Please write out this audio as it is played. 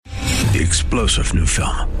The explosive new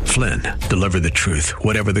film, Flynn, deliver the truth,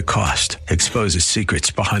 whatever the cost, exposes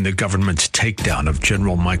secrets behind the government's takedown of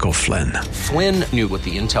General Michael Flynn. Flynn knew what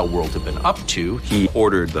the intel world had been up to. He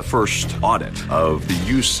ordered the first audit of the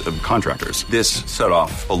use of contractors. This set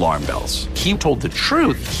off alarm bells. He told the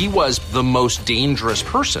truth. He was the most dangerous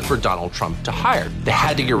person for Donald Trump to hire. They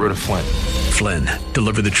had to get rid of Flynn. Flynn,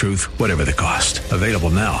 deliver the truth, whatever the cost. Available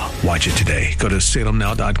now. Watch it today. Go to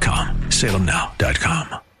salemnow.com.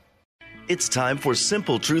 salemnow.com. It's time for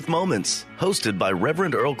Simple Truth Moments, hosted by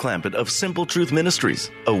Reverend Earl Clampett of Simple Truth Ministries,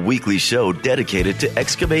 a weekly show dedicated to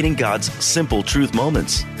excavating God's simple truth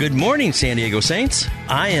moments. Good morning, San Diego Saints.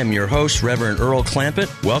 I am your host, Reverend Earl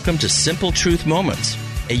Clampett. Welcome to Simple Truth Moments,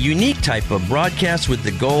 a unique type of broadcast with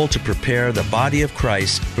the goal to prepare the body of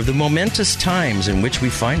Christ for the momentous times in which we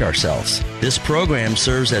find ourselves. This program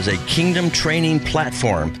serves as a kingdom training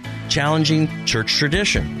platform, challenging church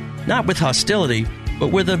tradition, not with hostility,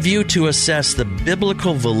 but with a view to assess the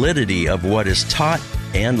biblical validity of what is taught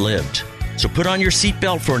and lived. So put on your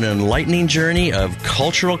seatbelt for an enlightening journey of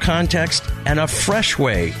cultural context and a fresh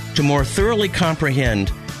way to more thoroughly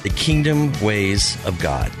comprehend the kingdom ways of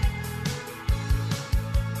God.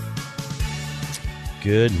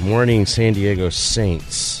 Good morning, San Diego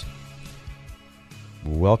Saints.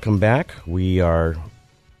 Welcome back. We are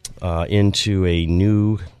into a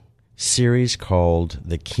new series called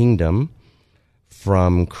The Kingdom,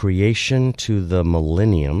 From Creation to the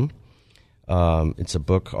Millennium. It's a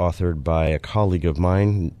book authored by a colleague of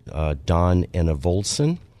mine, Don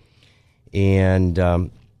Enevoldsen.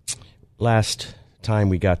 And last time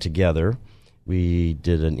we got together, we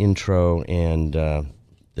did an intro and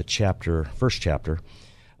the first chapter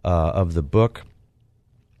of the book.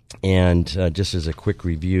 And just as a quick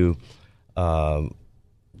review, the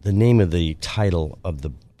name of the title of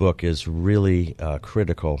the book is really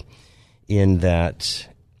critical, in that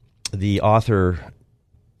the author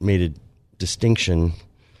made a distinction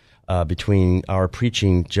between our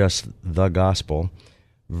preaching just the gospel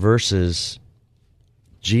versus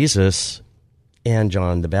Jesus and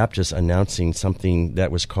John the Baptist announcing something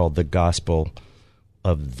that was called the gospel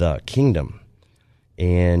of the kingdom.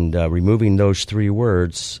 And removing those three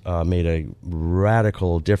words made a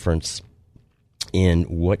radical difference in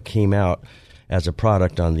what came out as a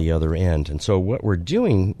product on the other end. And so what we're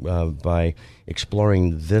doing by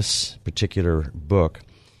exploring this particular book,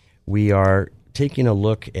 we are taking a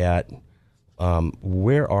look at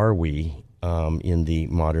where are we in the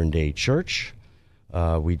modern-day church.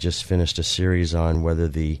 We just finished a series on whether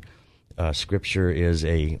the Scripture is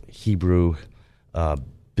a Hebrew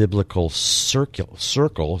biblical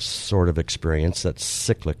circle sort of experience that's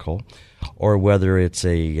cyclical, or whether it's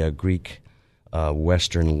a Greek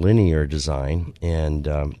Western linear design, and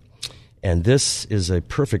this is a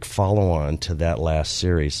perfect follow-on to that last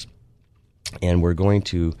series, and we're going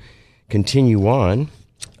to continue on.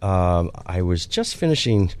 I was just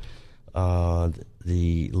finishing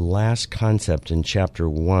the last concept in chapter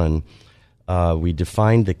 1. We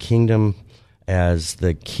defined the kingdom as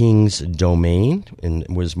the king's domain, and it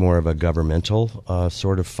was more of a governmental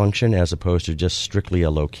sort of function as opposed to just strictly a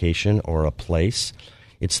location or a place.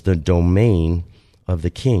 It's the domain of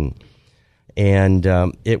the king. And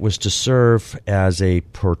it was to serve as a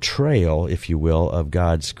portrayal, if you will, of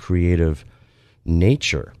God's creative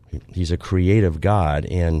nature. He's a creative God,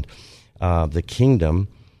 and the kingdom,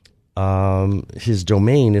 his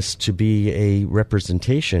domain is to be a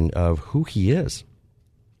representation of who he is.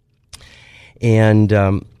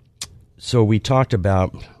 And so we talked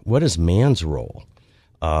about what is man's role,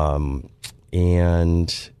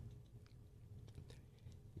 and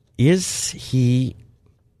is he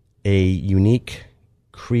a unique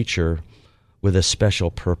creature with a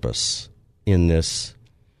special purpose in this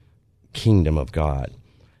kingdom of God?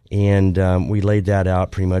 And we laid that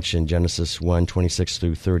out pretty much in Genesis 1:26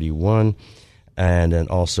 through 31, and then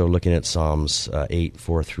also looking at Psalms 8,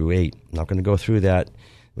 4 through 8. I'm not going to go through that.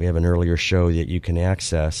 We have an earlier show that you can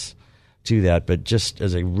access to that, but just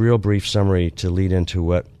as a real brief summary to lead into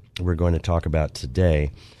what we're going to talk about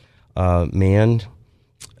today, man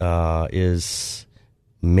is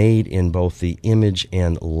made in both the image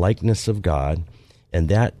and likeness of God, and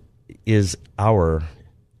that is our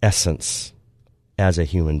essence as a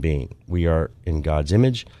human being. We are in God's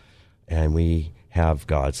image, and we have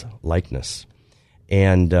God's likeness.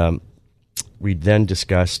 And we then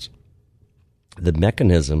discussed the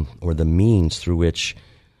mechanism or the means through which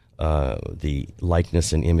the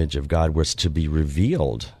likeness and image of God was to be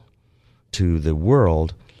revealed to the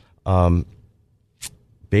world,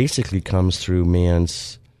 basically comes through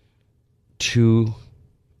man's two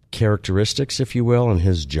characteristics, if you will, and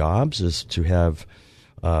his jobs is to have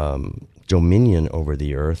dominion over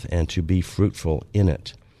the earth and to be fruitful in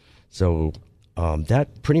it. So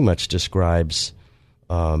that pretty much describes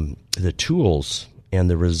the tools and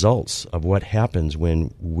the results of what happens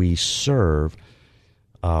when we serve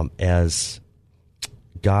as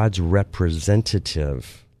God's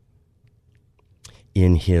representative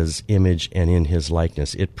in His image and in His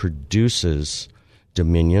likeness. It produces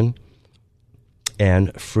dominion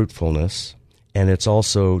and fruitfulness, and it's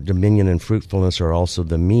also, dominion and fruitfulness are also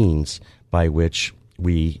the means by which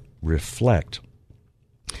we reflect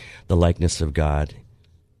the likeness of God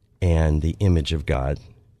and the image of God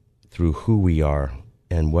through who we are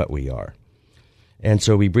and what we are. And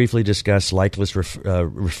so we briefly discussed likeness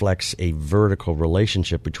reflects a vertical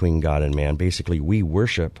relationship between God and man. Basically, we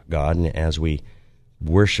worship God, and as we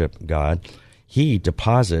worship God, He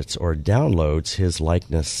deposits or downloads His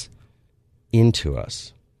likeness into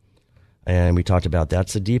us. And we talked about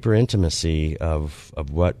that's a deeper intimacy of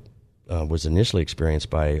what was initially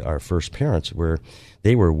experienced by our first parents, where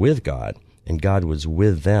they were with God, and God was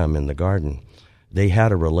with them in the garden. They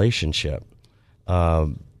had a relationship,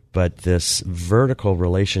 but this vertical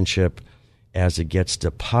relationship, as it gets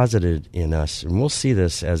deposited in us, and we'll see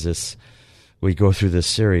this as we go through this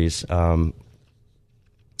series,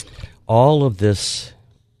 all of this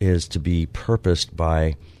is to be purposed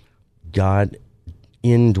by God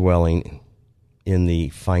indwelling in the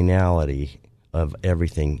finality of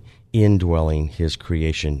everything, indwelling His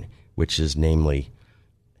creation, which is namely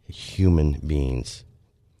human beings.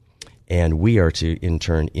 And we are to, in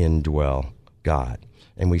turn, indwell God.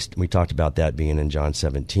 And we talked about that being in John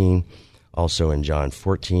 17, also in John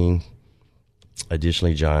 14,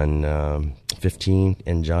 additionally John 15,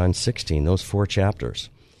 and John 16, those 4 chapters.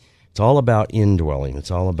 It's all about indwelling.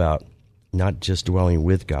 It's all about not just dwelling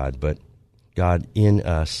with God, but God in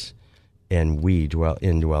us, and we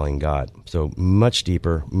indwelling God. So much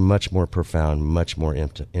deeper, much more profound, much more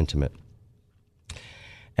intimate.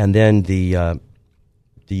 And then the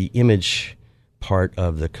image part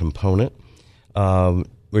of the component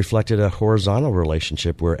reflected a horizontal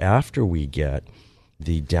relationship where after we get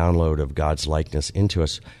the download of God's likeness into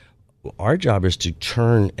us, our job is to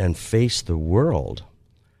turn and face the world,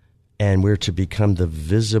 and we're to become the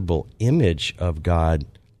visible image of God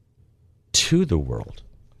to the world.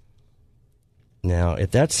 Now,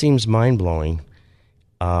 if that seems mind-blowing,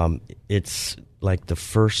 it's like the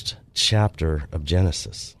first chapter of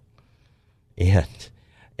Genesis.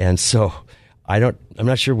 And so I'm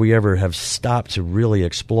not sure we ever have stopped to really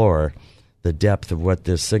explore the depth of what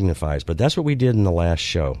this signifies, but that's what we did in the last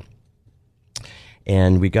show.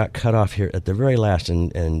 And we got cut off here at the very last,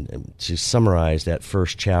 and to summarize that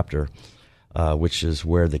first chapter, which is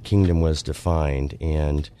where the kingdom was defined,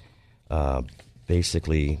 and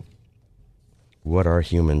basically what are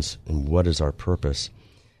humans and what is our purpose.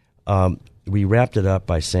 We wrapped it up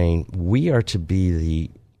by saying we are to be the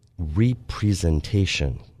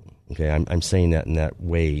representation. Okay, I'm saying that in that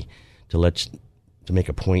way to make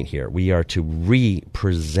a point here. We are to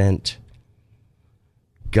represent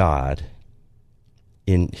God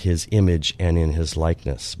in His image and in His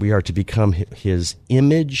likeness. We are to become His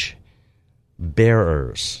image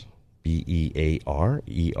bearers,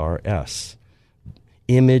 bearers,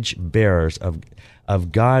 image bearers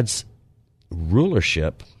of God's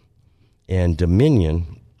rulership and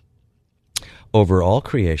dominion over all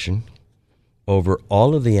creation, over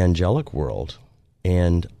all of the angelic world,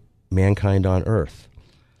 and mankind on earth.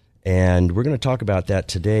 And we're going to talk about that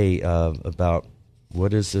today, about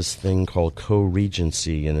what is this thing called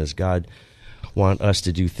co-regency, and does God want us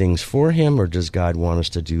to do things for Him, or does God want us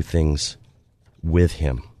to do things with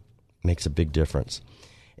Him? Makes a big difference.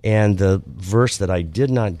 And the verse that I did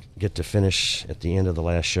not get to finish at the end of the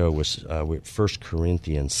last show was 1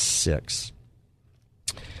 Corinthians 6,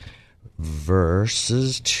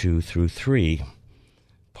 verses 2 through 3.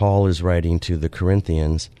 Paul is writing to the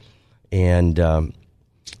Corinthians, and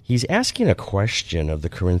he's asking a question of the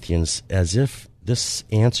Corinthians as if this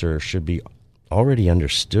answer should be already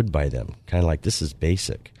understood by them, kind of like this is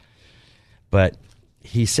basic. But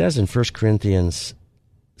he says in 1 Corinthians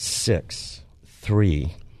 6,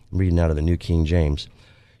 3, I'm reading out of the New King James,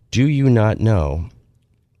 "Do you not know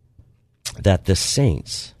that the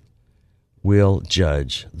saints will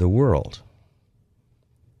judge the world?"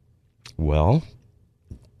 Well,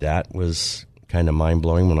 that was kind of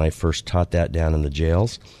mind-blowing when I first taught that down in the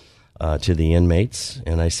jails to the inmates.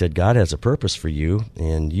 And I said, God has a purpose for you,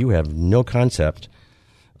 and you have no concept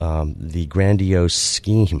the grandiose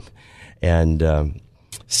scheme and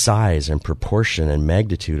size and proportion and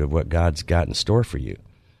magnitude of what God's got in store for you.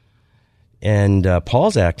 And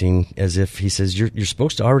Paul's acting as if he says, you're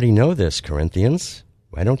supposed to already know this, Corinthians.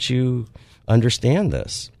 Why don't you understand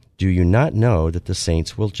this? Do you not know that the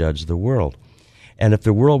saints will judge the world? And if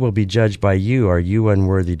the world will be judged by you, are you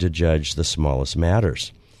unworthy to judge the smallest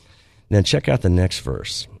matters? Then check out the next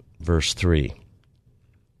verse, verse 3.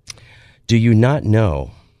 Do you not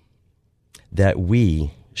know that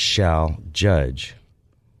we shall judge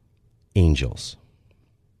angels?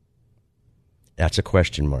 That's a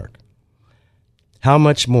question mark. How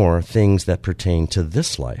much more things that pertain to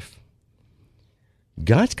this life?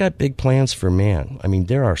 God's got big plans for man. I mean,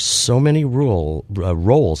 there are so many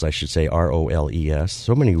roles, I should say, R-O-L-E-S,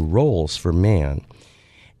 so many roles for man.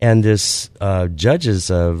 And this judges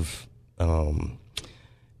of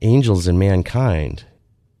angels and mankind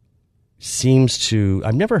seems to,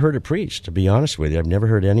 I've never heard it preached, to be honest with you. I've never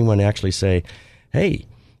heard anyone actually say, hey,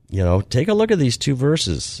 take a look at these two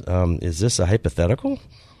verses. Is this a hypothetical?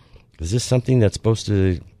 Is this something that's supposed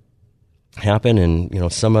to happen in,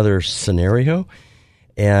 some other scenario?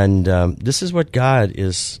 And this is what God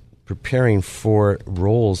is preparing for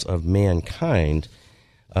roles of mankind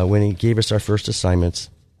when he gave us our first assignments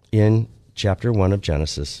in chapter 1 of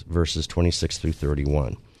Genesis, verses 26 through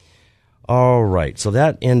 31. All right, so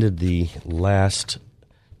that ended the last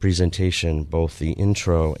presentation, both the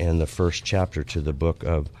intro and the first chapter to the book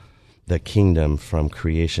of The Kingdom from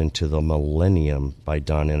Creation to the Millennium by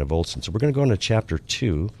Don N. Olson. So we're going to go into chapter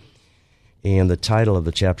 2, and the title of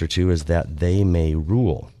the chapter 2 is That They May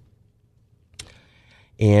Rule.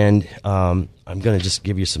 And I'm going to just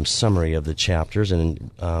give you some summary of the chapters,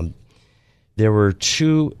 and there were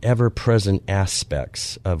two ever-present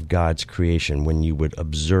aspects of God's creation when you would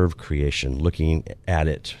observe creation, looking at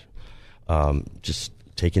it, just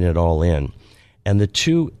taking it all in. And the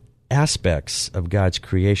two aspects of God's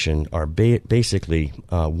creation are basically,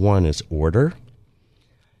 one is order,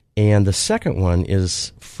 and the second one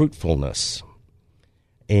is fruitfulness.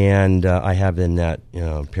 And I have in that,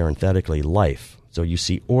 parenthetically, life. So you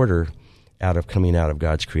see order coming out of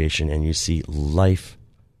God's creation, and you see life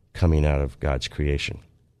coming out of God's creation.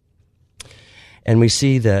 And we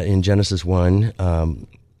see that in Genesis 1,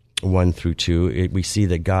 1 through 2, we see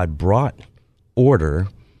that God brought order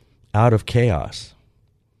out of chaos.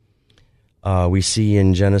 We see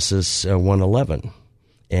in Genesis 1:11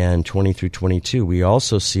 and 20 through 22, we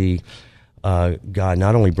also see God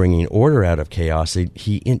not only bringing order out of chaos,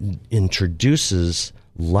 he introduces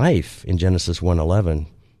life in Genesis 1:11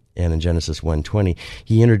 and in Genesis 1:20.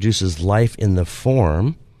 He introduces life in the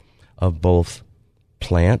form of both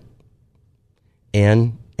plant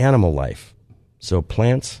and animal life. So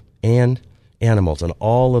plants and animals, and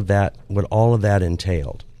all of that, what all of that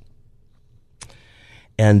entailed.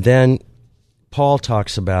 And then Paul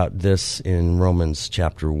talks about this in Romans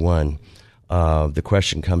chapter 1. The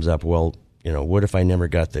question comes up, well, what if I never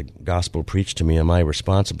got the gospel preached to me? Am I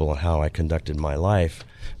responsible for how I conducted my life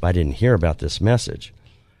if I didn't hear about this message?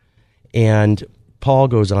 And Paul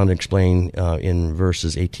goes on to explain in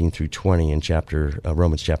verses 18 through 20 in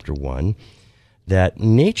Romans chapter 1 that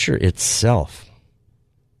nature itself,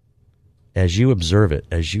 as you observe it,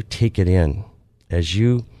 as you take it in, as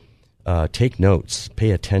you take notes,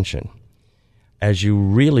 pay attention, as you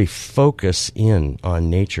really focus in on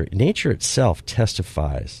nature itself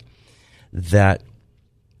testifies that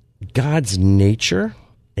God's nature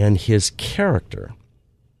and his character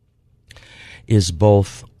is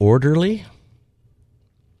both orderly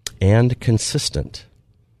and consistent.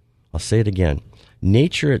 I'll say it again.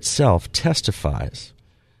 Nature itself testifies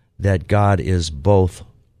that God is both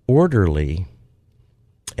orderly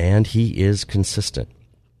and he is consistent.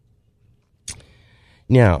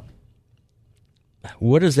 Now,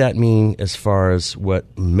 what does that mean as far as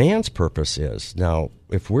what man's purpose is? Now,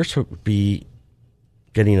 if we're to be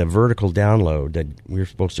getting a vertical download that we're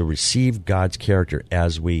supposed to receive God's character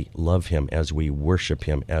as we love him, as we worship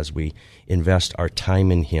him, as we invest our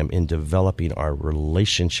time in him, in developing our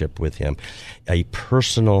relationship with him, a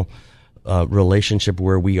personal relationship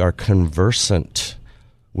where we are conversant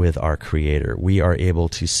with our Creator. We are able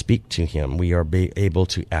to speak to him. We are able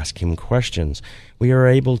to ask him questions. We are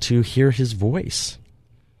able to hear his voice.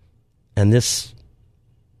 And this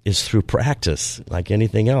is through practice. Like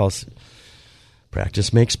anything else,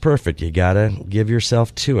 practice makes perfect. You got to give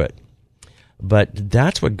yourself to it. But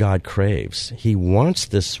that's what God craves. He wants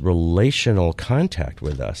this relational contact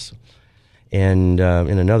with us. And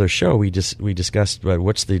in another show, we discussed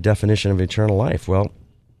what's the definition of eternal life. Well,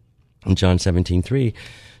 in John 17:3,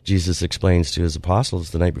 Jesus explains to his apostles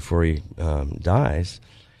the night before he dies.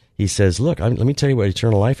 He says, look, let me tell you what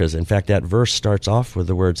eternal life is. In fact, that verse starts off with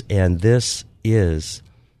the words, and this is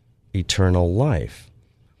eternal life,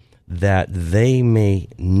 that they may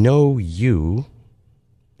know you,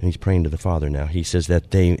 and he's praying to the Father now. He says that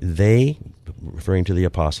they, referring to the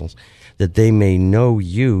apostles, that they may know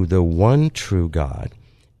you, the one true God,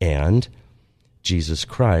 and Jesus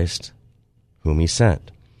Christ, whom he sent.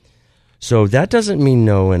 So that doesn't mean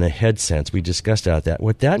know in a head sense. We discussed that.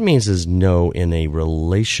 What that means is know in a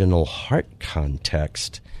relational heart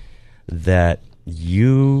context, that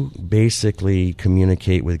you basically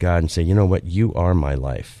communicate with God and say, you know what, you are my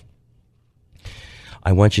life.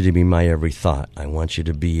 I want you to be my every thought. I want you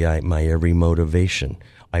to be my every motivation.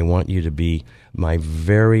 I want you to be my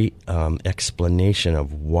very explanation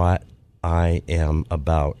of what I am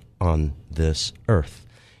about on this earth.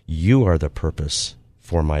 You are the purpose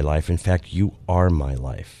for my life. In fact, you are my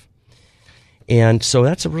life. And so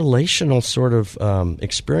that's a relational sort of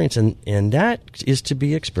experience, and that is to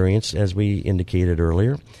be experienced, as we indicated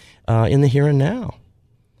earlier, in the here and now.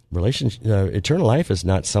 Eternal life is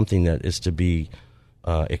not something that is to be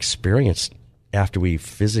experienced after we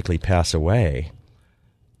physically pass away.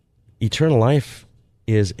 Eternal life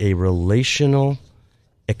is a relational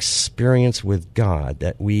experience with God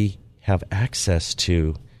that we have access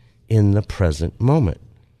to in the present moment,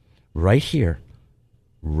 right here,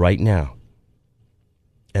 right now.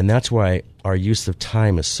 And that's why our use of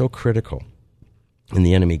time is so critical. And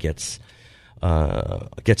the enemy gets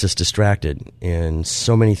us distracted in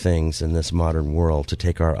so many things in this modern world to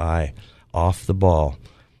take our eye off the ball,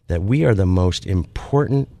 that we are the most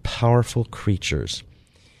important, powerful creatures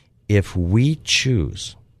if we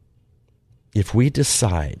choose, if we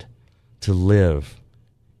decide to live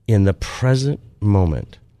in the present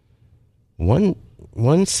moment,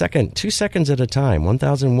 one second, 2 seconds at a time,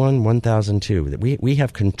 1001, 1002, that we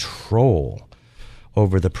have control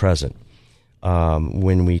over the present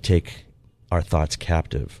when we take our thoughts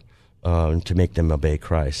captive to make them obey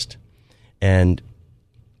Christ. And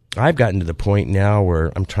I've gotten to the point now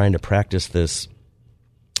where I'm trying to practice this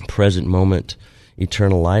present moment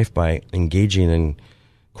eternal life by engaging in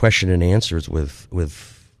question and answers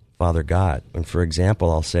with Father God. And for example,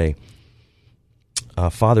 I'll say,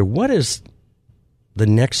 Father, what is the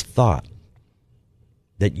next thought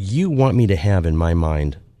that you want me to have in my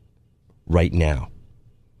mind right now?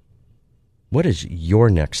 What is your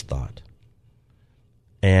next thought?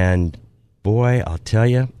 And boy, I'll tell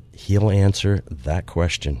you, he'll answer that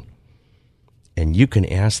question. And you can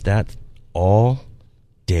ask that all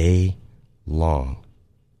day long.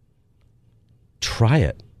 Try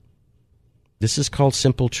it. This is called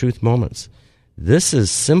Simple Truth Moments. This is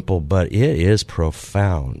simple, but it is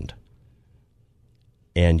profound.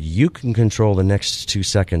 And you can control the next 2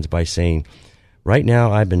 seconds by saying, right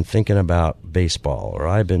now I've been thinking about baseball, or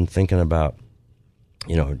I've been thinking about,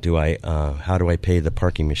 how do I pay the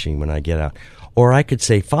parking machine when I get out? Or I could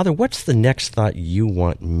say, Father, what's the next thought you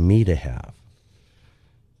want me to have?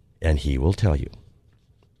 And he will tell you.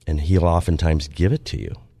 And he'll oftentimes give it to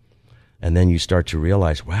you. And then you start to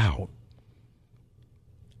realize, wow,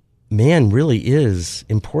 man really is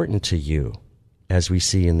important to you, as we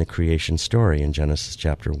see in the creation story in Genesis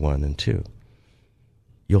chapter 1 and 2.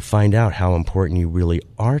 You'll find out how important you really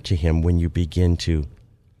are to him when you begin to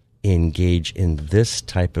engage in this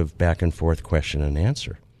type of back and forth question and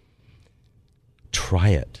answer. Try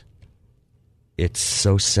it. It's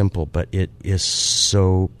so simple, but it is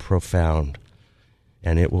so profound.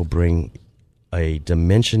 And it will bring a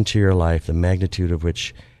dimension to your life, the magnitude of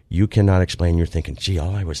which you cannot explain. You're thinking, gee,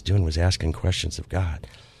 all I was doing was asking questions of God.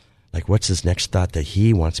 Like, what's this next thought that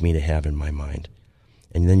he wants me to have in my mind?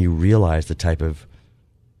 And then you realize the type of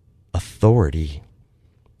authority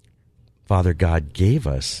Father God gave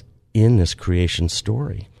us in this creation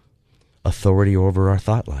story. Authority over our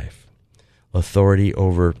thought life. Authority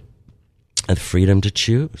over the freedom to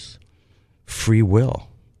choose. Free will.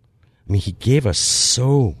 I mean, he gave us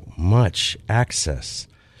so much access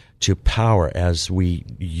to power as we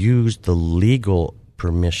use the legal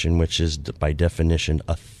permission, which is by definition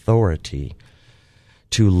authority,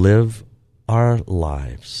 to live our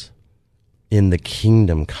lives in the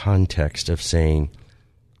kingdom context of saying,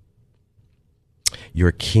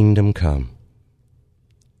 your kingdom come,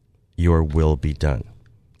 your will be done.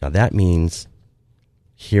 Now that means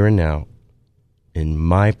here and now, in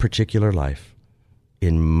my particular life,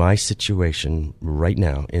 in my situation right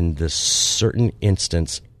now, in this certain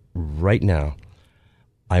instance right now,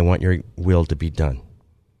 I want your will to be done.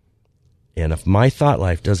 And if my thought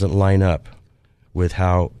life doesn't line up with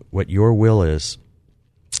what your will is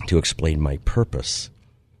to explain my purpose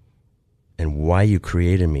and why you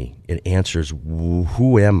created me, it answers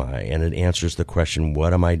who am I, and it answers the question,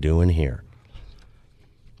 what am I doing here?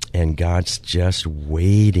 And God's just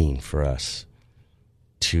waiting for us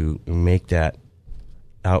to make that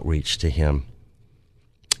outreach to him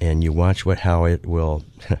and you watch how it will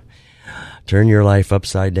turn your life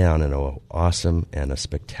upside down in an awesome and a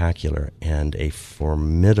spectacular and a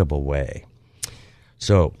formidable way.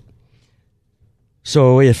 So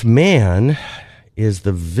if man is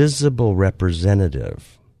the visible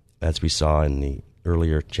representative, as we saw in the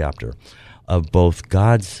earlier chapter, of both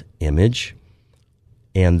God's image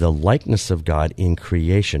and the likeness of God in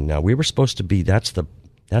creation. Now, we were supposed to be, that's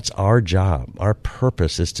our job. Our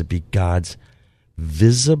purpose is to be God's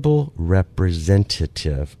visible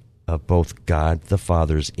representative of both God the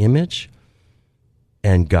Father's image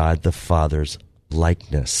and God the Father's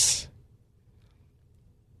likeness.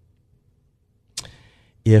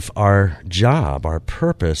 If our job, our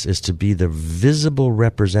purpose, is to be the visible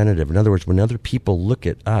representative, in other words, when other people look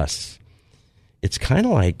at us, it's kind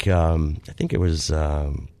of like, I think it was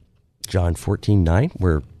John 14:9,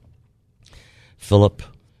 where Philip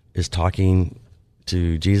is talking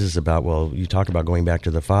to Jesus about, well, you talk about going back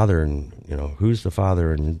to the Father, and, who's the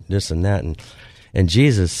Father, and this and that. And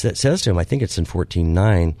Jesus says to him, I think it's in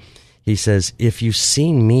 14:9, he says, if you've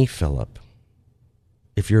seen me, Philip,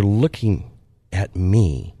 if you're looking at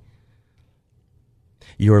me,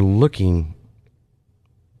 you're looking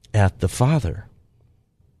at the Father.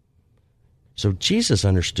 So Jesus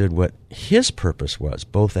understood what his purpose was,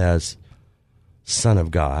 both as Son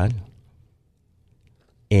of God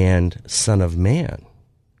and Son of Man.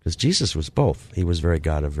 Because Jesus was both. He was very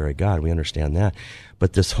God of very God. We understand that.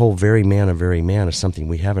 But this whole very man of very man is something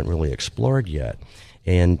we haven't really explored yet.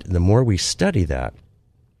 And the more we study that,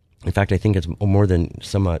 in fact, I think it's more than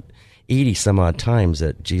 80 some odd times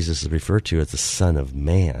that Jesus is referred to as the Son of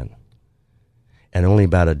Man. And only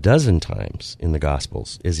about a dozen times in the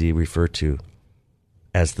Gospels is he referred to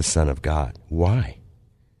as the Son of God. Why?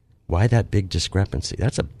 Why that big discrepancy?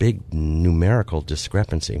 That's a big numerical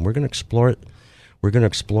discrepancy, and we're going to explore it. We're going to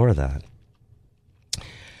explore that.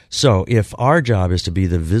 So if our job is to be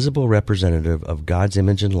the visible representative of God's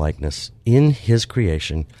image and likeness in his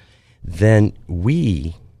creation, then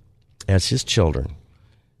we, as his children,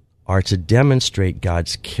 are to demonstrate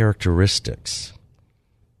God's characteristics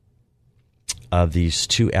of these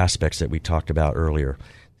two aspects that we talked about earlier.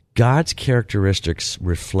 God's characteristics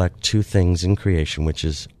reflect two things in creation, which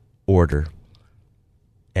is order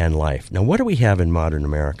and life. Now, what do we have in modern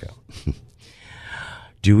America?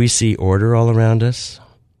 Do we see order all around us,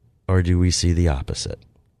 or do we see the opposite?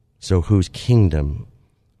 So whose kingdom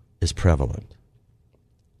is prevalent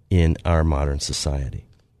in our modern society?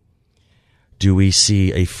 Do we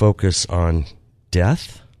see a focus on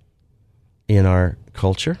death in our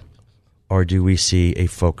culture, or do we see a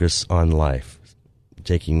focus on life?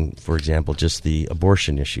 Taking, for example, just the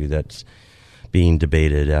abortion issue that's being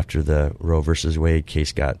debated after the Roe versus Wade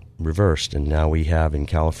case got reversed. And now we have in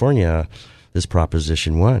California this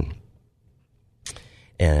Proposition 1.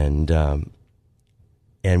 And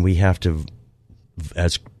we have to,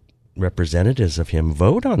 as representatives of him,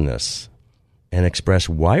 vote on this and express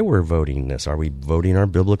why we're voting this. Are we voting our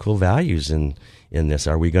biblical values in this?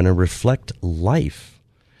 Are we going to reflect life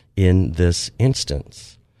in this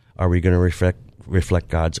instance? Are we going to reflect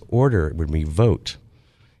God's order when we vote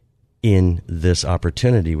in this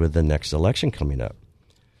opportunity with the next election coming up?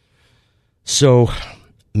 So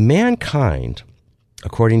mankind,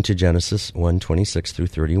 according to Genesis 1:26 through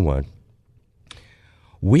 31,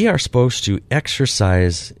 we are supposed to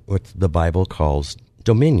exercise what the Bible calls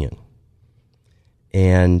dominion.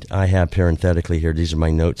 And I have parenthetically here, these are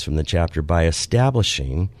my notes from the chapter, by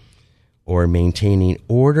establishing or maintaining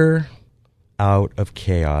order out of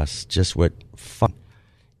chaos, just what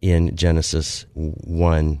in Genesis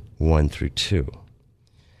 1:1 through 2.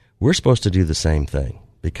 We're supposed to do the same thing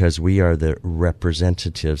because we are the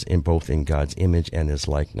representatives in both in God's image and his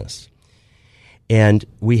likeness. And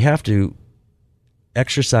we have to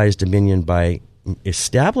exercise dominion by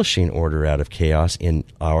establishing order out of chaos in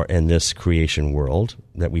this creation world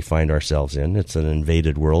that we find ourselves in. It's an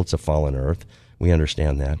invaded world. It's a fallen earth. We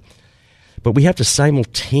understand that. But we have to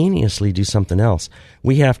simultaneously do something else.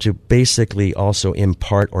 We have to basically also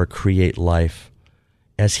impart or create life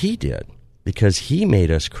as he did, because he made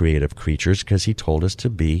us creative creatures, because he told us to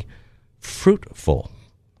be fruitful.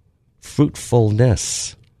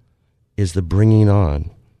 Fruitfulness is the bringing on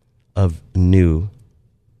of new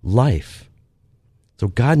life. So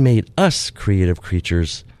God made us creative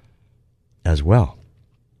creatures as well.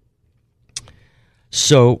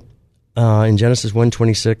 So in Genesis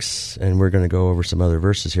 1:26, and we're going to go over some other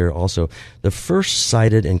verses here also, the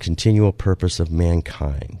first-sighted and continual purpose of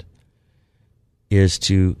mankind is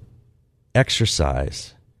to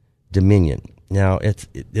exercise dominion. Now, it's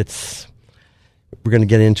we're going to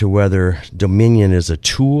get into whether dominion is a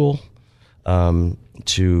tool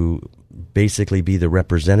to basically be the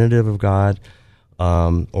representative of God,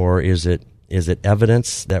 or is it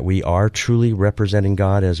evidence that we are truly representing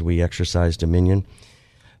God as we exercise dominion?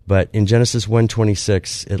 But in Genesis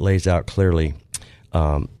 1:26, it lays out clearly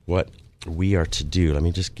what we are to do. Let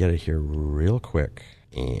me just get it here real quick.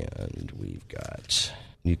 And we've got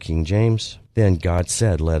New King James. Then God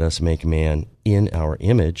said, let us make man in our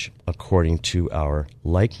image, according to our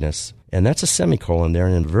likeness. And that's a semicolon there.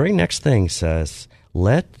 And the very next thing says,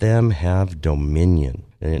 let them have dominion.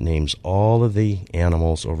 And it names all of the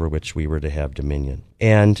animals over which we were to have dominion.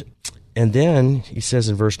 And then he says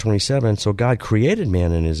in verse 27, so God created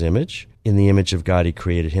man in his image. In the image of God he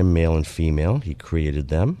created him, male and female. He created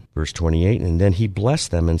them. Verse 28, and then he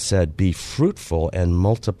blessed them and said, be fruitful and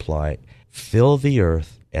multiply, fill the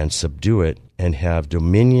earth and subdue it, and have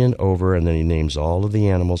dominion over, and then he names all of the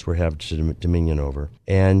animals we're have dominion over,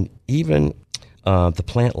 and even the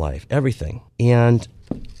plant life, everything. And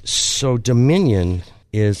so dominion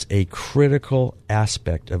is a critical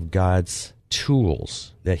aspect of God's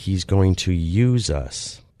tools that he's going to use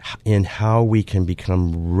us in how we can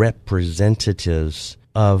become representatives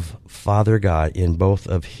of Father God in both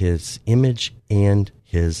of his image and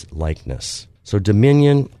his likeness. So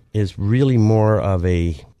dominion is really more of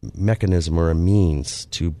a mechanism or a means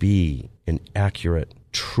to be an accurate,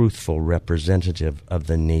 truthful representative of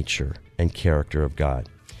the nature and character of God.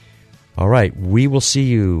 All right, we will see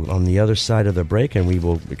you on the other side of the break, and we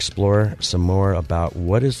will explore some more about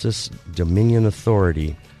what is this dominion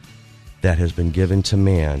authority that has been given to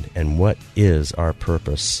man, and what is our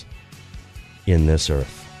purpose in this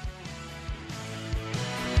earth.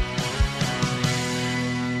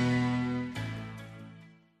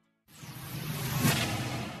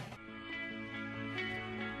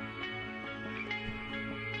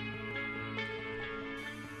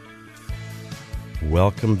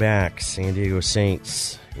 Welcome back, San Diego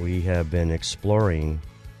Saints. We have been exploring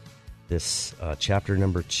this chapter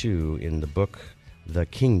number 2 in the book The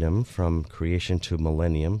Kingdom, From Creation to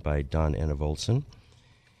Millennium by Don Enevoldsen.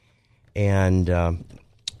 And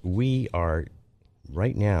we are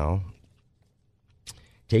right now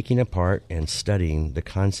taking apart and studying the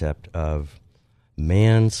concept of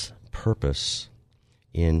man's purpose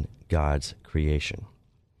in God's creation.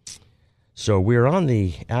 So we're on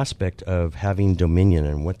the aspect of having dominion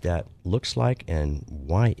and what that looks like, and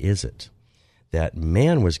why is it that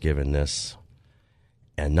man was given this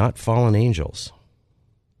and not fallen angels?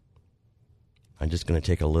 I'm just going to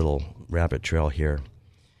take a little rabbit trail here.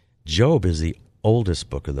 Job is the oldest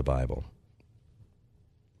book of the Bible.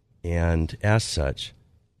 And as such,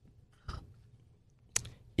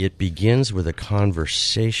 it begins with a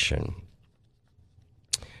conversation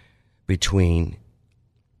between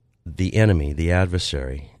the enemy, the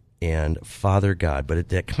adversary, and Father God. But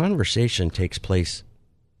that conversation takes place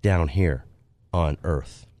down here on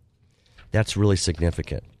earth. That's really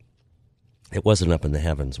significant. It wasn't up in the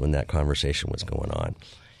heavens when that conversation was going on.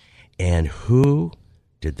 And who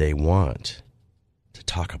did they want to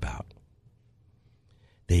talk about?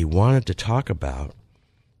 They wanted to talk about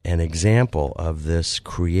an example of this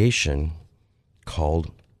creation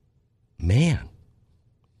called man.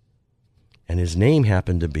 And his name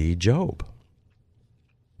happened to be Job.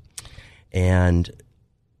 And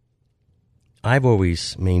I've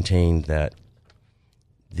always maintained that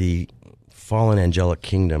the fallen angelic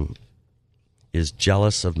kingdom is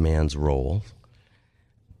jealous of man's role,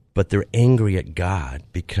 but they're angry at God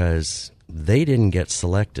because they didn't get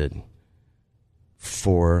selected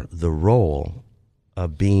for the role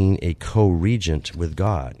of being a co-regent with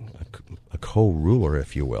God, a co-ruler,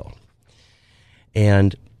 if you will.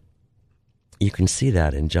 And you can see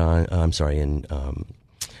that in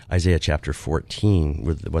Isaiah chapter 14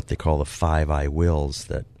 with what they call the 5 I wills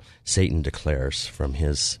that Satan declares from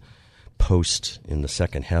his post in the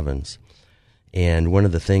second heavens. And one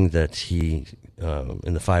of the things that he,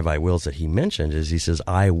 in the 5 I wills that he mentioned is he says,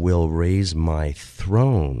 I will raise my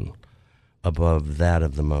throne above that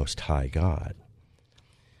of the Most High God.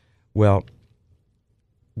 Well,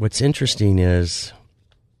 what's interesting is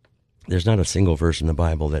there's not a single verse in the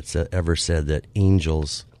Bible that's ever said that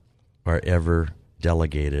angels are ever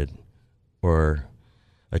delegated or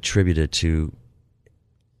attributed to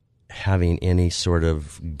having any sort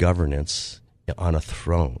of governance on a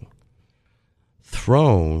throne.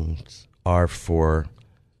 Thrones are for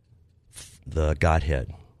the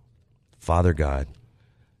Godhead, Father God,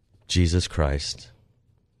 Jesus Christ,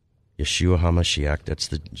 Yeshua HaMashiach, that's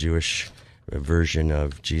the Jewish version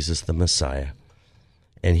of Jesus the Messiah.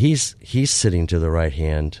 And he's sitting to the right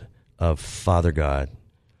hand of Father God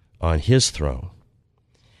on his throne.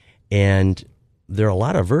 And there are a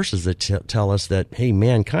lot of verses that tell us that, hey,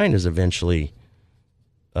 mankind is eventually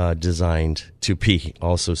designed to be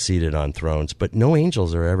also seated on thrones, but no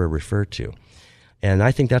angels are ever referred to. And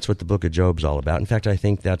I think that's what the book of Job's all about. In fact, I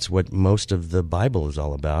think that's what most of the Bible is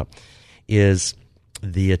all about, is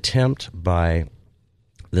the attempt by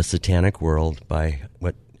the satanic world, by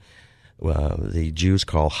what the Jews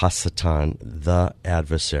call Hasatan, the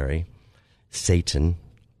adversary, Satan,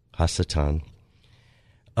 Hasatan,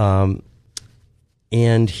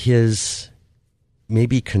 and his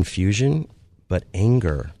maybe confusion, but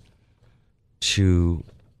anger to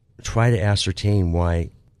try to ascertain why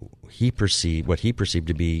what he perceived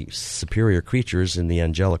to be superior creatures in the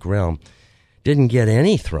angelic realm didn't get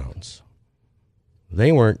any thrones.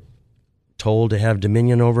 They weren't told to have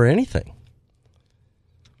dominion over anything.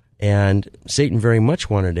 And Satan very much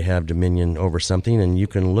wanted to have dominion over something, and you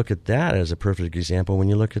can look at that as a perfect example when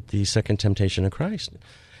you look at the second temptation of Christ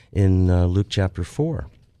in Luke chapter 4.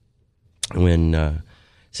 When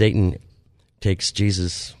Satan takes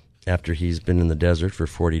Jesus after he's been in the desert for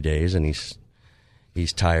 40 days, and he's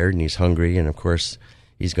tired and he's hungry, and of course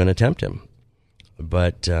he's going to tempt him.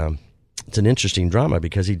 But it's an interesting drama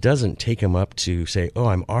because he doesn't take him up to say, oh,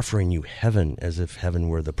 I'm offering you heaven, as if heaven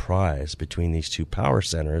were the prize between these two power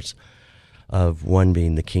centers, of one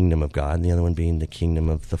being the kingdom of God and the other one being the kingdom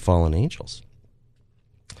of the fallen angels.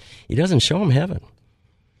 He doesn't show him heaven.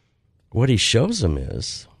 What he shows him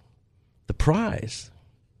is the prize.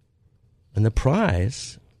 And the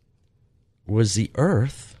prize was the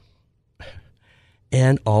earth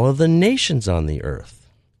and all of the nations on the earth.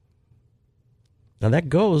 Now that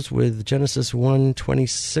goes with Genesis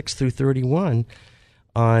 1:26 through 31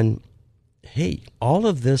 on, hey, all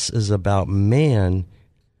of this is about man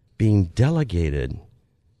being delegated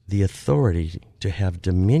the authority to have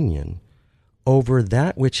dominion over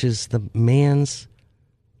that which is the man's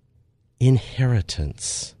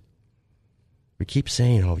inheritance. We keep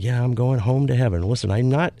saying, oh, yeah, I'm going home to heaven. Listen, I'm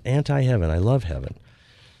not anti-heaven. I love heaven.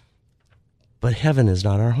 But heaven is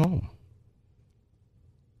not our home.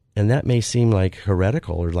 And that may seem like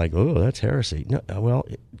heretical or like, oh, that's heresy. No, well,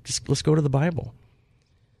 let's go to the Bible.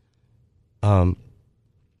 Heaven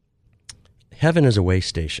is a way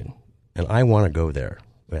station, and I want to go there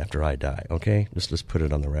after I die, okay? Let's put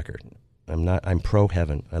it on the record. I'm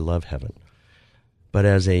pro-heaven. I love heaven. But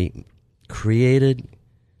as a created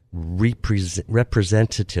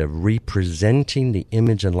representative, representing the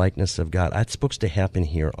image and likeness of God, that's supposed to happen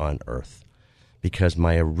here on earth, because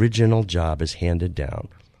my original job is handed down,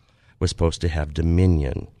 was supposed to have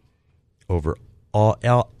dominion over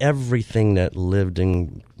everything that lived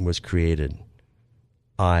and was created.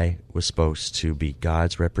 I was supposed to be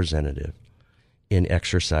God's representative in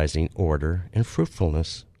exercising order and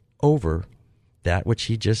fruitfulness over that which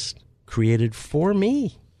he just created for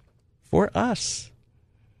me, for us.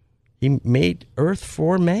 He made earth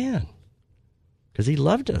for man because he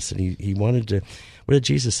loved us, and he wanted to. What did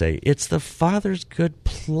Jesus say? It's the Father's good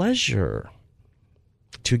pleasure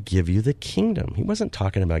to give you the kingdom. He wasn't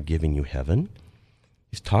talking about giving you heaven.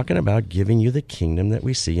 He's talking about giving you the kingdom that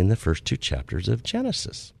we see in the first two chapters of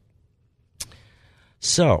Genesis.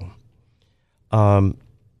 So,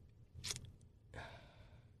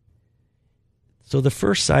 the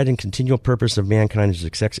first side and continual purpose of mankind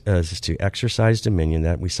is to exercise dominion.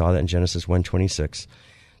 That we saw that in Genesis 1:26.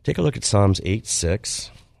 Take a look at Psalms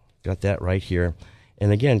 8:6. Got that right here.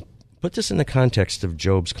 And again, put this in the context of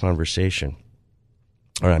Job's conversation.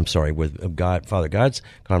 With God, Father God's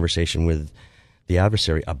conversation with the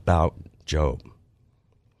adversary about Job.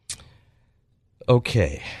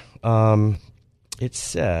 Okay. It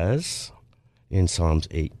says in Psalms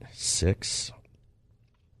 8:6,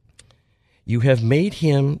 you have made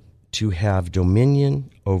him to have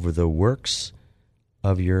dominion over the works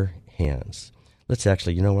of your hands. Let's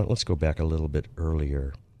actually, you know what? Let's go back a little bit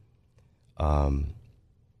earlier. And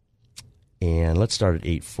let's start at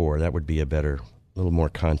 8:4. That would be a little more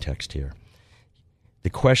context here. The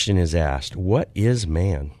question is asked, what is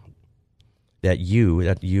that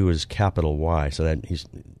you is capital Y, so that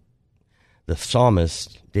the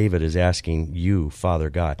psalmist, David, is asking you, Father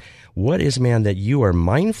God, what is man that you are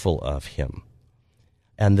mindful of him,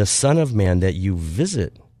 and the Son of Man that you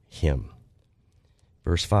visit him?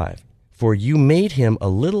 Verse 5, for you made him a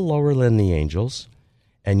little lower than the angels,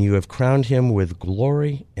 and you have crowned him with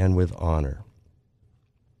glory and with honor.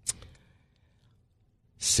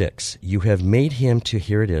 6, you have made him to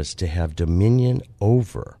have dominion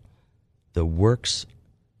over the works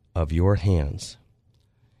of your hands.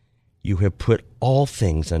 You have put all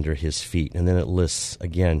things under his feet. And then it lists,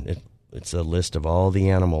 again, it's a list of all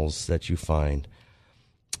the animals that you find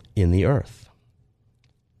in the earth.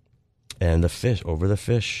 And the fish, over the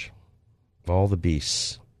fish, all the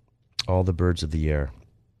beasts, all the birds of the air.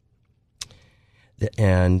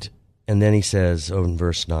 And then he says, in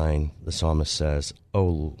verse 9, the psalmist says,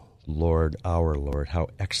 "O Lord, our Lord, how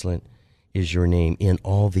excellent is your name in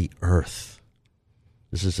all the earth."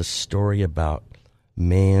 This is a story about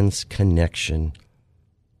man's connection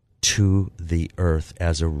to the earth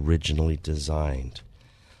as originally designed.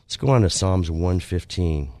 Let's go on to Psalms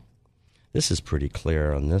 115. This is pretty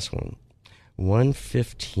clear on this one.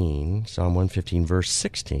 Psalm 115, verse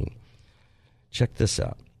 16. Check this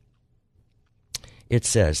out. It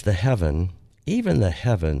says, the heaven, even the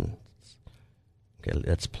heavens, okay,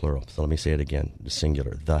 that's plural, so let me say it again,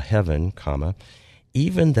 singular. The heaven, comma,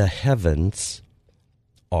 even the heavens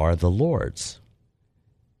are the Lord's,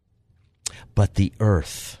 but the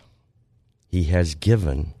earth he has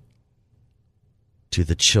given to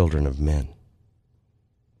the children of men.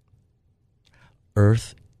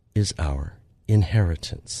 Earth is our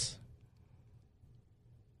inheritance.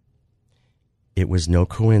 It was no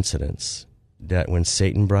coincidence that when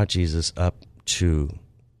Satan brought Jesus up to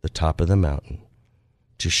the top of the mountain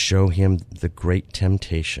to show him the great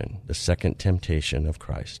temptation, the second temptation of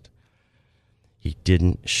Christ, he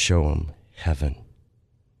didn't show him heaven.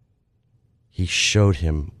 He showed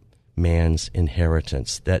him man's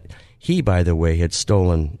inheritance, that he, by the way, had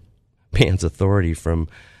stolen man's authority from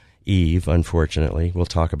Eve, unfortunately. We'll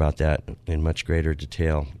talk about that in much greater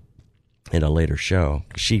detail in a later show.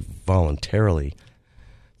 She voluntarily,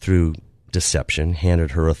 through deception,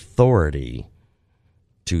 handed her authority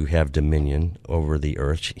to have dominion over the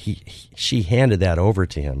earth. She handed that over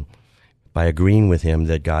to him by agreeing with him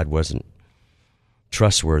that God wasn't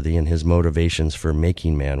trustworthy and his motivations for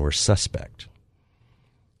making man were suspect.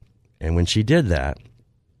 And when she did that,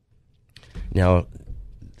 now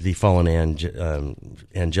the fallen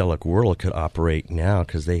angelic world could operate now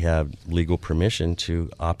because they have legal permission to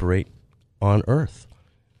operate on earth.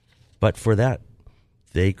 But for that,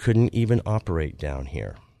 they couldn't even operate down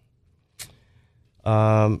here.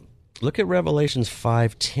 Look at Revelations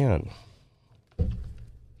 5:10.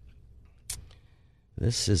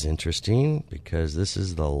 This is interesting because this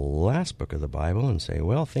is the last book of the Bible, and say,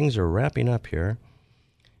 well, things are wrapping up here.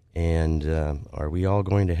 And are we all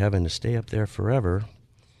going to heaven to stay up there forever?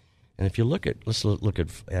 And if you look at, let's look at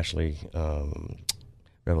actually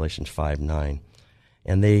Revelation 5:9.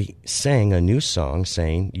 And they sang a new song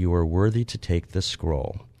saying, "You are worthy to take the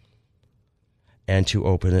scroll and to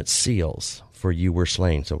open its seals, for you were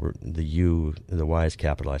slain." So the Y is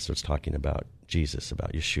capitalized, so it's talking about Jesus,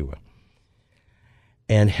 about Yeshua.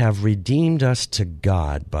 "And have redeemed us to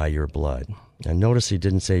God by your blood." Now notice he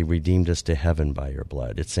didn't say redeemed us to heaven by your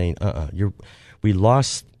blood. It's saying, we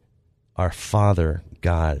lost our Father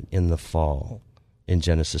God in the fall in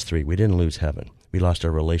Genesis 3. We didn't lose heaven. We lost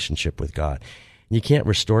our relationship with God. And you can't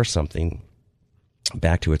restore something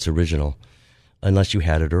back to its original unless you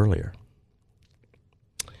had it earlier.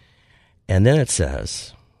 And then it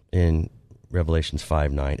says in Revelations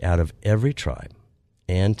 5:9, out of every tribe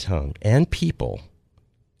and tongue and people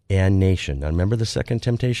and nation. Now remember the second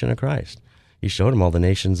temptation of Christ. He showed him all the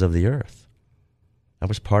nations of the earth. That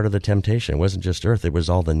was part of the temptation. It wasn't just earth. It was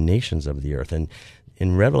all the nations of the earth. And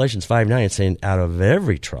in Revelations 5:9, it's saying out of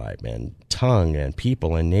every tribe and tongue and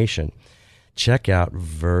people and nation. Check out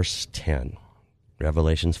verse 10,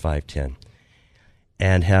 Revelations 5:10.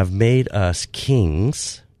 And have made us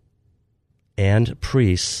kings and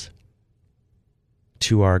priests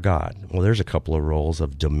to our God. Well, there's a couple of roles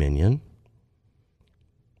of dominion.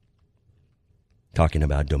 Talking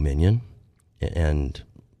about dominion and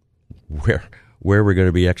where we're going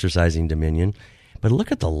to be exercising dominion. But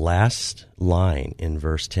look at the last line in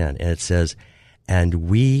verse 10, and it says, and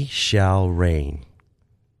we shall reign.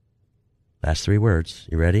 Last three words.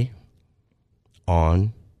 You ready?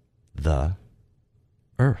 On the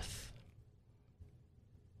earth.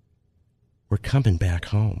 We're coming back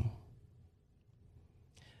home.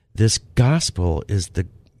 This gospel is the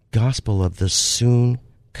gospel of the soon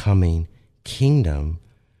coming kingdom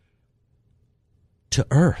to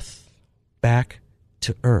earth, back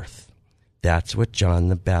to earth. That's what John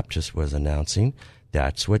the Baptist was announcing.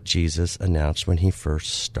 That's what Jesus announced when he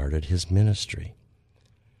first started his ministry.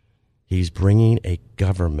 He's bringing a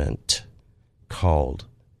government called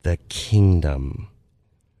the kingdom.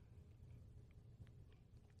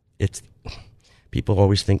 People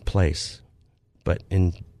always think place, but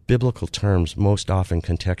in biblical terms, most often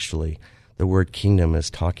contextually, the word kingdom is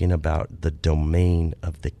talking about the domain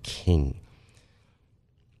of the king.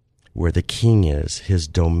 Where the king is, his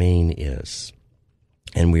domain is.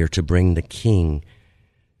 And we are to bring the king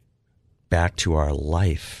back to our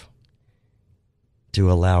life.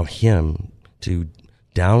 to allow him to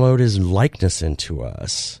download his likeness into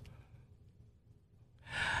us.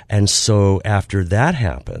 And so after that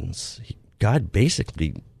happens, God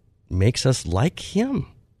basically makes us like him.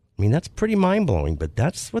 I mean, that's pretty mind-blowing, but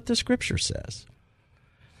that's what the scripture says.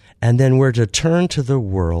 And then we're to turn to the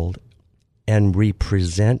world and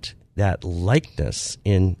represent that likeness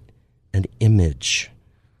in an image,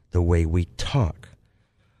 the way we talk,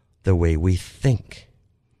 the way we think,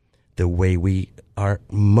 the way we are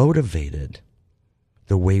motivated,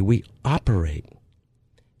 the way we operate.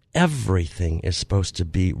 Everything is supposed to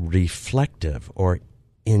be reflective or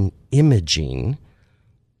in imaging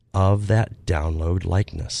of that download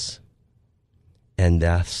likeness. And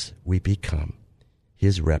thus we become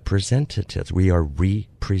his representatives. We are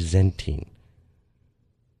representing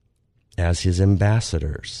as his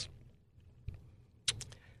ambassadors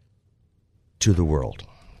to the world.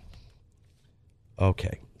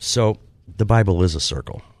 Okay, so the Bible is a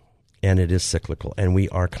circle, and it is cyclical, and we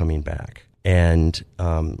are coming back. And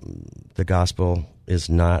the gospel is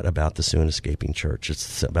not about the soon escaping church.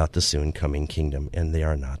 It's about the soon coming kingdom, and they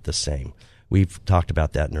are not the same. We've talked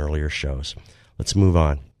about that in earlier shows. Let's move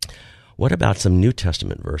on. What about some New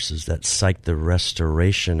Testament verses that cite the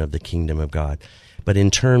restoration of the kingdom of God, but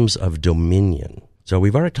in terms of dominion? So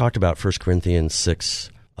we've already talked about 1 Corinthians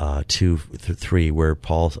 6, 2-3, where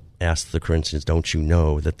Paul asked the Corinthians, don't you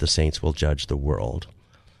know that the saints will judge the world?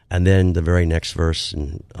 And then the very next verse,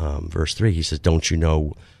 in verse 3, he says, don't you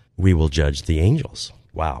know we will judge the angels?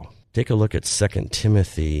 Wow. Take a look at 2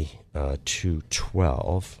 Timothy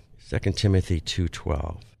 2:12. 2 Timothy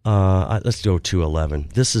 2:12. Let's go to 11.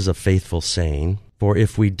 This is a faithful saying, for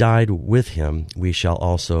if we died with him, we shall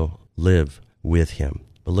also live with him.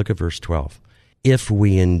 But look at verse 12. If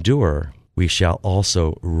we endure, we shall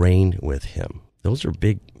also reign with him. Those are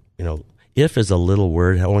big, if is a little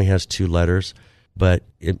word. It only has 2 letters, but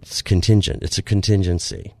it's contingent. It's a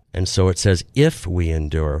contingency. And so it says, if we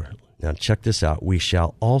endure, now check this out, we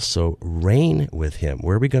shall also reign with him.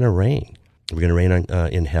 Where are we going to reign? Are we going to reign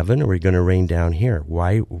in heaven, or are we going to reign down here?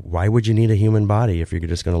 Why would you need a human body if you're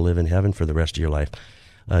just going to live in heaven for the rest of your life,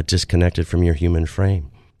 disconnected from your human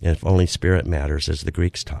frame? And if only spirit matters, as the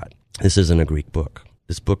Greeks taught. This isn't a Greek book.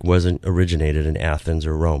 This book wasn't originated in Athens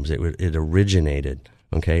or Rome. It originated,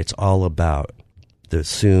 it's all about the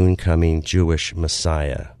soon-coming Jewish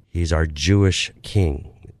Messiah. He's our Jewish king.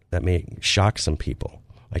 That may shock some people.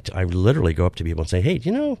 I literally go up to people and say, hey, do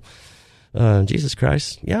you know Jesus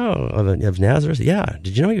Christ? Yeah, of Nazareth? Yeah.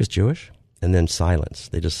 Did you know he was Jewish? And then silence.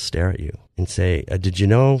 They just stare at you and say, did you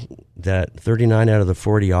know that 39 out of the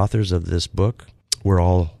 40 authors of this book were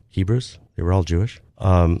all Hebrews? They were all Jewish.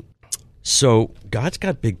 So God's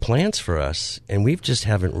got big plans for us, and we just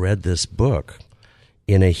haven't read this book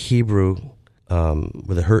in a Hebrew,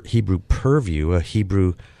 with a Hebrew purview, a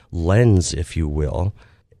Hebrew lens, if you will,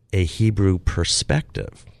 a Hebrew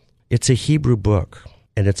perspective. It's a Hebrew book,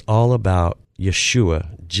 and it's all about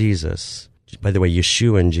Yeshua, Jesus. By the way,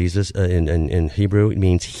 Yeshua and Jesus in Hebrew, it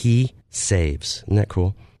means he saves. Isn't that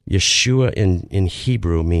cool? Yeshua in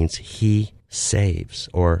Hebrew means he saves,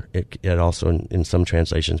 or it also in some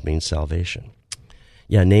translations means salvation.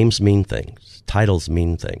 Yeah, names mean things. Titles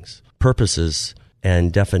mean things. Purposes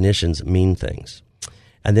and definitions mean things.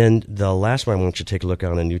 And then the last one I want you to take a look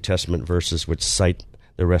at in New Testament verses which cite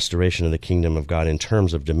the restoration of the kingdom of God in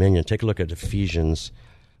terms of dominion. Take a look at Ephesians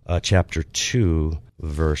chapter 2,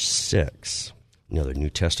 verse 6. Another New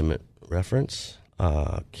Testament reference.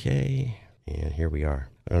 Okay, and here we are.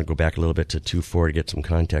 I'm going to go back a little bit to 2:4 to get some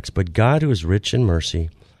context. But God, who is rich in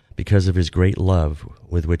mercy, because of his great love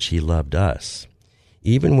with which he loved us,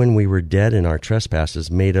 even when we were dead in our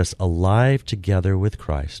trespasses, made us alive together with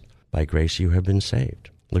Christ. By grace you have been saved.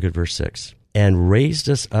 Look at verse 6. And raised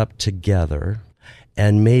us up together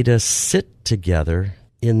and made us sit together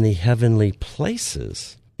in the heavenly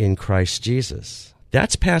places in Christ Jesus.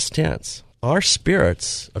 That's past tense. Our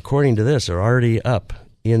spirits, according to this, are already up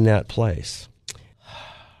in that place.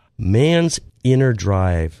 Man's inner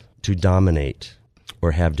drive to dominate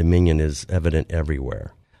or have dominion is evident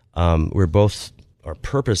everywhere. Our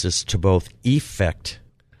purpose is to both effect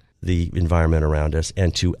the environment around us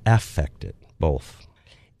and to affect it, both.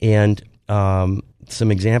 And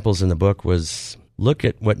some examples in the book was, look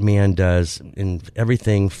at what man does in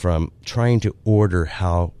everything from trying to order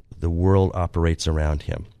how the world operates around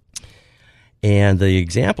him. And the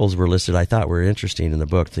examples were listed I thought were interesting in the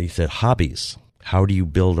book. He said hobbies. How do you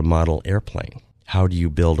build a model airplane? How do you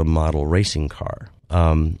build a model racing car?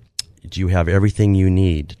 Do you have everything you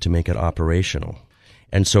need to make it operational?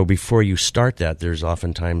 And so before you start that, there's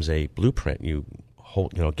oftentimes a blueprint. You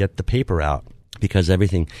get the paper out because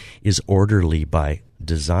everything is orderly by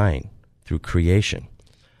design through creation.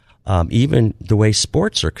 Even the way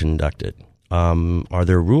sports are conducted, are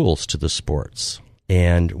there rules to the sports?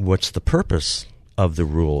 And what's the purpose of the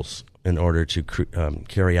rules in order to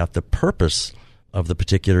carry out the purpose of the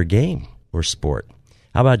particular game or sport?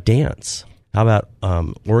 How about dance? How about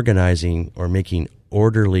organizing or making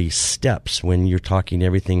orderly steps when you're talking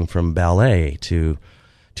everything from ballet to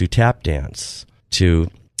tap dance to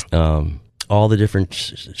all the different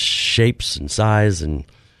shapes and size and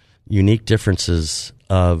unique differences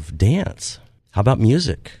of dance? How about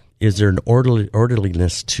music? Is there an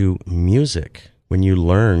orderliness to music when you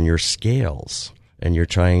learn your scales and you're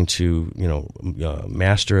trying to,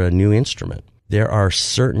 master a new instrument? There are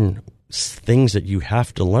certain things that you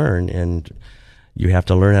have to learn, and you have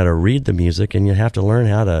to learn how to read the music, and you have to learn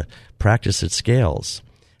how to practice its scales.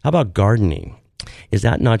 How about gardening? Is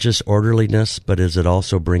that not just orderliness, but is it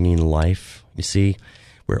also bringing life? You see,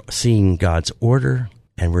 we're seeing God's order,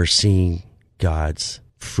 and we're seeing God's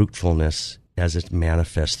fruitfulness as it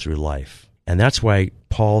manifests through life. And that's why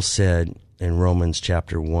Paul said in Romans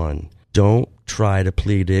chapter 1, don't try to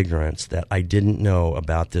plead ignorance that I didn't know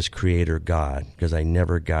about this Creator God, because I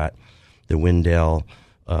never got the Wendell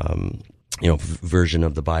version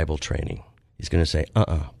of the Bible training. He's going to say,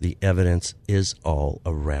 the evidence is all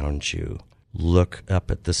around you. Look up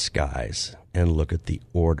at the skies and look at the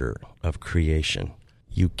order of creation.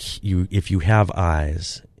 If you have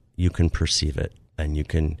eyes, you can perceive it and you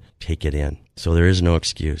can take it in. So there is no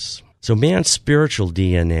excuse. So man's spiritual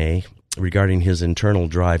DNA regarding his internal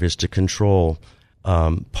drive is to control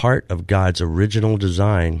part of God's original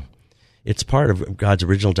design. It's part of God's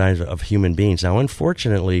original design of human beings. Now,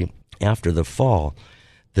 unfortunately, after the fall,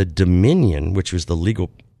 the dominion, which is the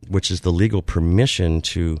legal permission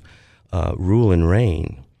to rule and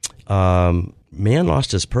reign, man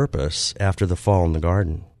lost his purpose after the fall in the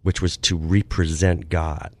garden, which was to represent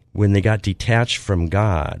God. When they got detached from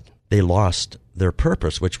God, they lost their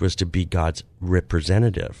purpose, which was to be God's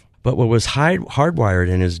representative. But what was hardwired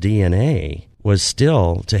in his DNA was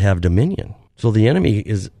still to have dominion. So the enemy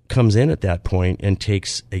comes in at that point and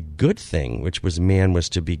takes a good thing, which was man was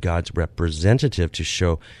to be God's representative, to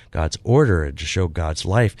show God's order and to show God's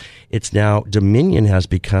life. It's now, dominion has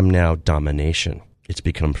become now domination. It's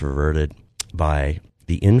become perverted by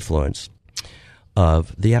the influence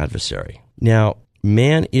of the adversary. Now,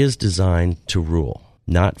 man is designed to rule,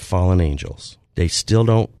 not fallen angels.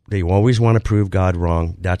 They always want to prove God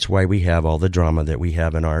wrong. That's why we have all the drama that we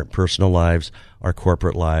have in our personal lives, our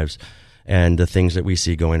corporate lives, and the things that we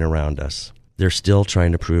see going around us. They're still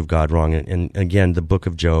trying to prove God wrong. And again, the book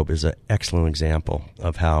of Job is an excellent example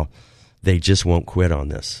of how they just won't quit on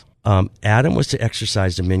this. Adam was to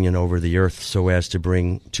exercise dominion over the earth so as to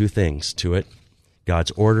bring two things to it: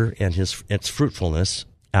 God's order and its fruitfulness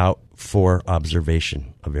out for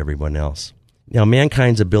observation of everyone else. Now,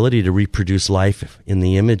 mankind's ability to reproduce life in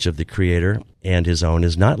the image of the Creator and his own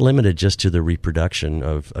is not limited just to the reproduction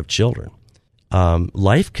of children.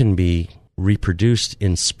 Life can be reproduced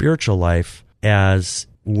in spiritual life as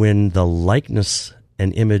when the likeness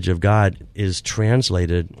and image of God is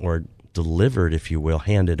translated or delivered, if you will,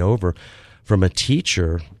 handed over from a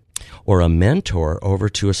teacher or a mentor over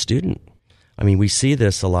to a student. I mean, we see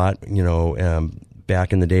this a lot,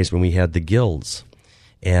 back in the days when we had the guilds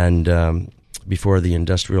and before the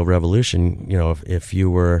Industrial Revolution. If you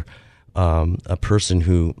were a person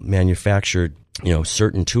who manufactured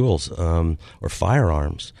certain tools or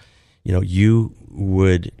firearms, you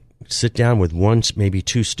would sit down with one, maybe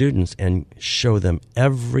two students and show them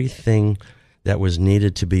everything that was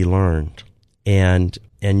needed to be learned. And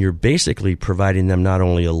you're basically providing them not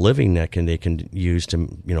only a living that they can use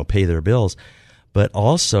to pay their bills, but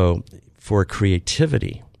also for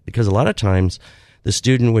creativity. Because a lot of times the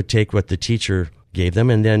student would take what the teacher gave them,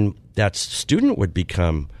 and then that student would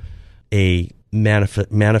become a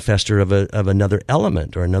manifester of another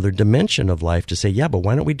element or another dimension of life to say, yeah, but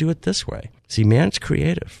why don't we do it this way? See, man's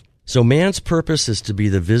creative. So man's purpose is to be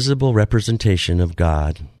the visible representation of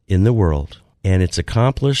God in the world, and it's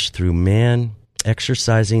accomplished through man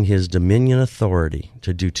exercising his dominion authority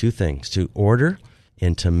to do two things: to order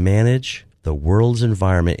and to manage the world's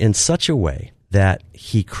environment in such a way that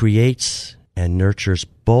he creates and nurtures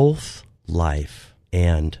both life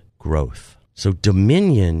and growth. So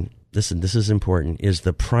dominion, listen, this is important, is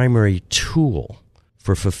the primary tool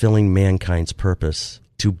for fulfilling mankind's purpose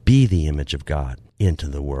to be the image of God into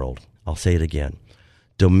the world. I'll say it again.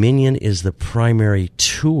 Dominion is the primary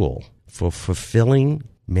tool for fulfilling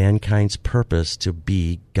mankind's purpose to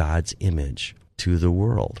be God's image to the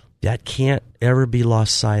world. That can't ever be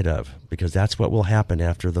lost sight of, because that's what will happen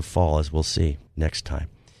after the fall, as we'll see next time.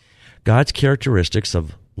 God's characteristics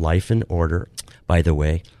of life and order, by the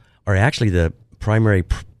way, are actually the primary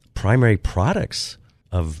products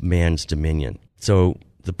of man's dominion. So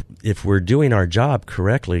if we're doing our job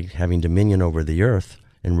correctly, having dominion over the earth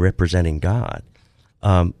and representing God,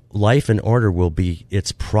 life and order will be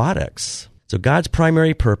its products. So God's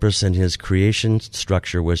primary purpose in his creation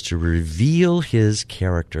structure was to reveal his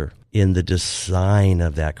character in the design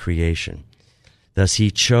of that creation. Thus,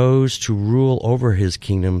 he chose to rule over his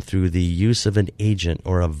kingdom through the use of an agent,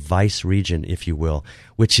 or a vice-regent, if you will,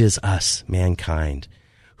 which is us, mankind,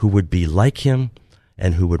 who would be like him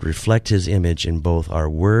and who would reflect his image in both our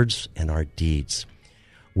words and our deeds.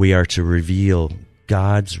 We are to reveal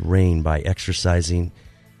God's reign by exercising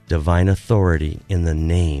divine authority in the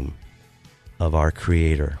name of our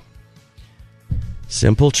Creator.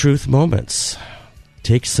 Simple truth moments.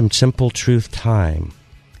 Take some simple truth time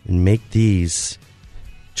and make these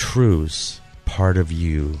truths part of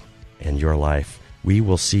you and your life. We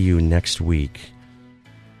will see you next week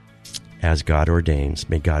as God ordains.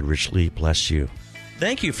 May God richly bless you.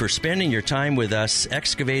 Thank you for spending your time with us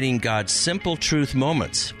excavating God's simple truth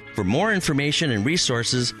moments. For more information and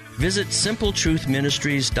resources, visit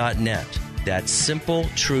simpletruthministries.net. That's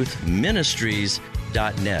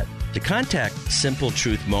simpletruthministries.net. To contact Simple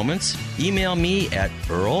Truth Moments, email me at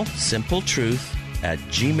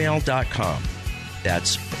earlsimpletruth@gmail.com.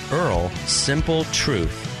 That's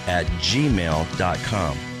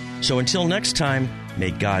earlsimpletruth@gmail.com. So until next time,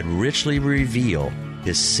 may God richly reveal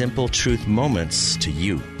his simple truth moments to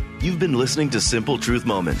you. You've been listening to Simple Truth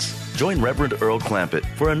Moments. Join Reverend Earl Clampett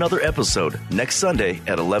for another episode next Sunday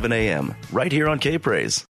at 11 a.m. right here on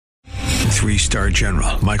K-Praise. 3-star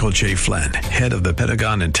General Michael J. Flynn, head of the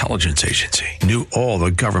Pentagon Intelligence Agency, knew all the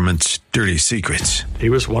government's dirty secrets. He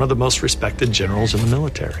was one of the most respected generals in the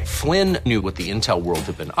military. Flynn knew what the intel world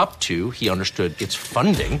had been up to. He understood its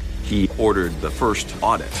funding. He ordered the first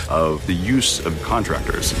audit of the use of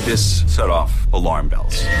contractors. This set off alarm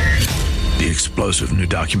bells. The explosive new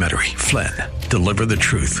documentary, Flynn, Deliver the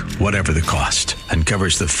Truth, Whatever the Cost,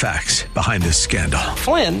 uncovers the facts behind this scandal.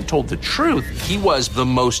 Flynn told the truth. He was the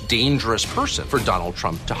most dangerous person for Donald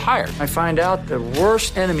Trump to hire. I find out the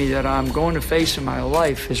worst enemy that I'm going to face in my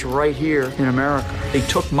life is right here in America. They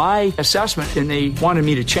took my assessment and they wanted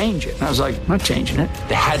me to change it. And I was like, I'm not changing it.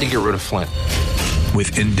 They had to get rid of Flynn.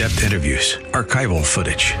 With in-depth interviews, archival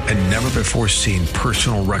footage, and never-before-seen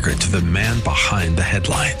personal records of the man behind the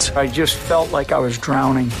headlines. I just felt like I was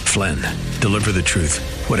drowning. Flynn, Deliver the Truth,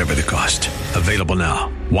 Whatever the Cost. Available now.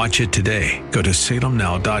 Watch it today. Go to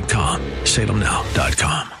salemnow.com.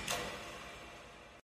 salemnow.com.